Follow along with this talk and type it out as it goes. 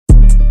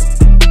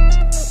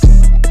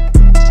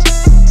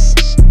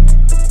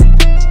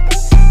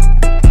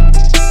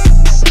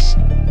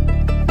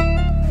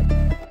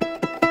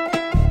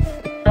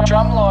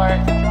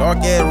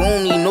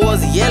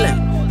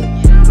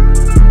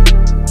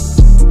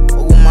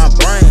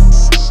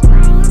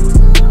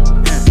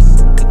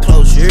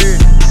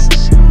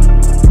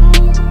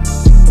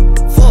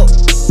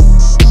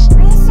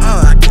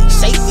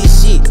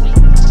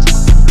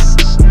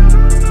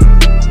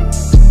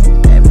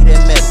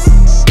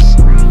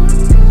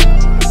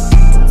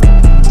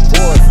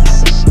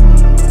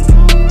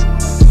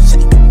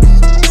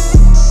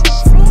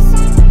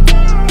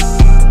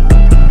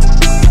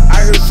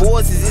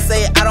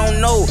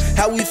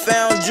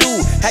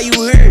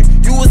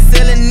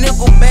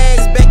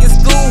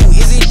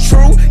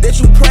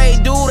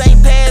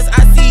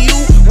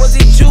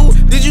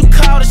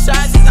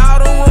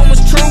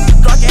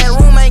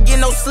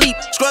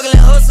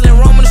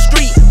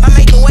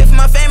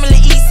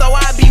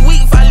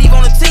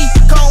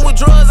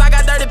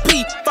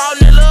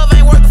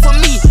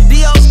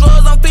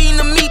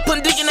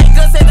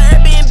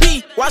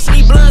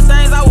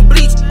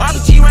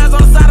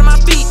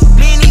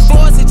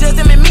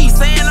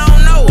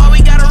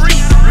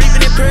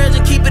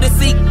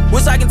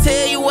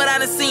what I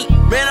done seen.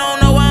 Man, I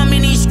don't know why I'm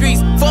in these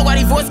streets. Fuck why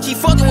these voices keep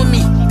fucking with me.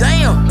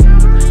 Damn.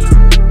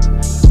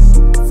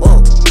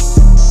 Fuck.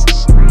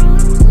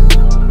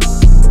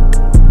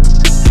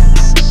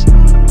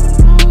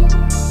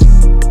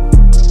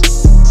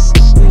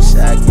 Wish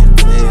I could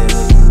tell you.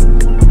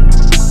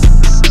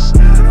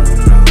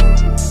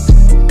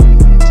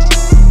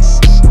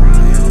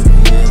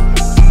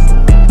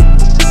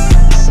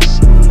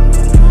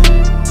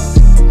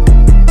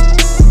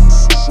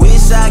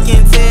 I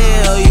can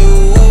tell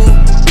you.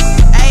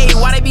 Hey,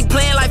 why they be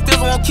playing like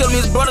Fizzle won't kill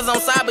him? His brother's on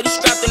side, but he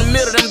strapped in the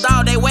middle. Them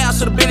dog, they way I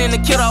should've been in the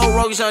killer. Old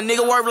roguish young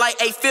nigga worth like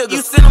 8 figures.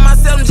 You send them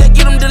myself and just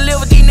get them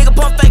delivered. These niggas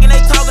pump faking,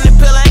 they talking and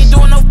pill. I ain't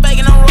doing no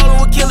faking, I'm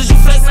rolling with killers. You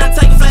flexing, I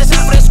take a flash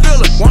out for that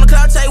skriller. Wanna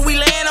cloud take, we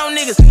laying on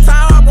niggas.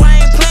 Time hard, boy,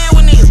 I ain't playing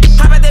with niggas.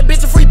 How about that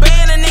bitch a free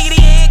band? A nigga, the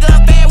ain't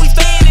gun fan, we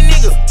fanning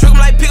niggas. Trick him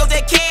like pick up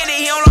that candy,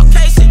 he on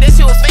location. That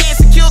shit was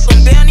fancy, killed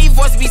him. Damn, these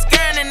voices be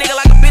scaring that nigga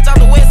like a bitch out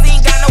the west, he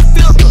ain't got no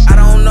filter. I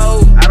don't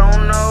know.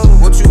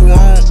 What you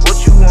want,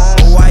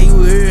 or why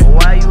you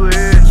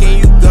here, can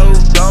you go,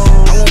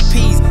 I want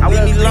peace,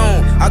 leave me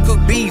alone, I cook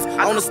beef,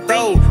 on the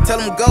stove, tell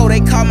them go, they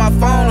call my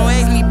phone, don't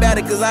ask me about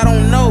it cause I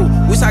don't know,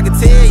 wish I could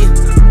tell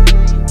you.